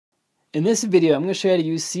In this video, I'm going to show you how to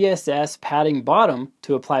use CSS padding bottom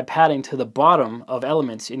to apply padding to the bottom of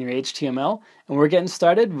elements in your HTML, and we're getting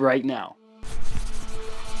started right now.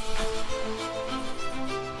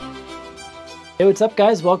 Hey, what's up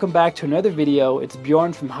guys? Welcome back to another video. It's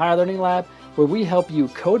Bjorn from Higher Learning Lab, where we help you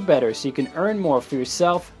code better so you can earn more for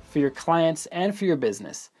yourself, for your clients, and for your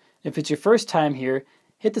business. If it's your first time here,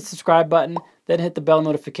 hit the subscribe button, then hit the bell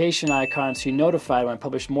notification icon so you're notified when I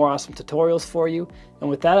publish more awesome tutorials for you. And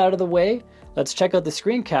with that out of the way, let's check out the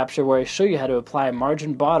screen capture where I show you how to apply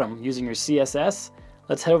margin bottom using your CSS.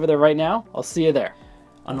 Let's head over there right now. I'll see you there.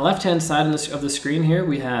 On the left-hand side of the screen here,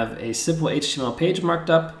 we have a simple HTML page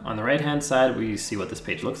marked up. On the right-hand side, we see what this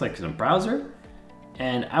page looks like in a browser.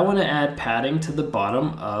 And I want to add padding to the bottom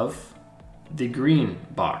of the green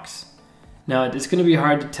box. Now it's going to be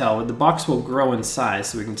hard to tell. The box will grow in size,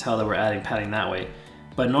 so we can tell that we're adding padding that way.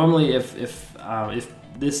 But normally, if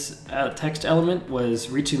this text element was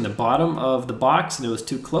reaching the bottom of the box and it was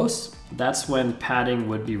too close, that's when padding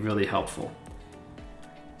would be really helpful.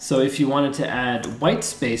 So if you wanted to add white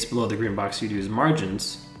space below the green box, you'd use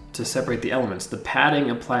margins to separate the elements. The padding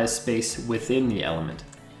applies space within the element.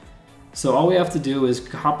 So all we have to do is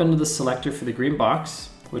hop into the selector for the green box,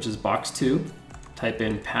 which is box 2, type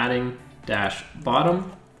in padding -bottom,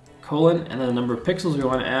 colon, and then the number of pixels we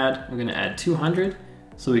want to add. I'm going to add 200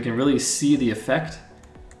 so we can really see the effect.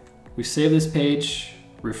 We save this page,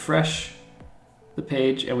 refresh the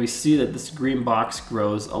page, and we see that this green box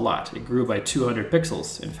grows a lot. It grew by 200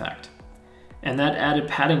 pixels, in fact. And that added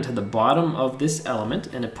padding to the bottom of this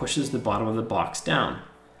element, and it pushes the bottom of the box down.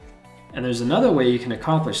 And there's another way you can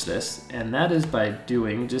accomplish this, and that is by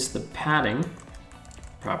doing just the padding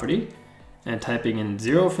property and typing in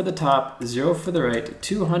 0 for the top, 0 for the right,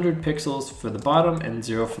 200 pixels for the bottom, and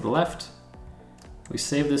 0 for the left. We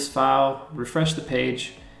save this file, refresh the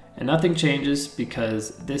page, and nothing changes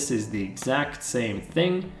because this is the exact same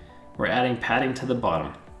thing. We're adding padding to the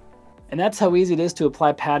bottom. And that's how easy it is to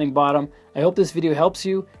apply padding bottom. I hope this video helps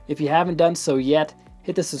you. If you haven't done so yet,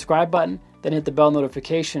 hit the subscribe button, then hit the bell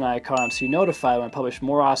notification icon so you're notified when I publish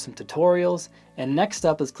more awesome tutorials. And next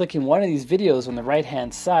up is clicking one of these videos on the right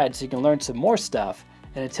hand side so you can learn some more stuff.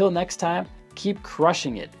 And until next time, keep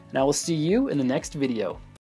crushing it. And I will see you in the next video.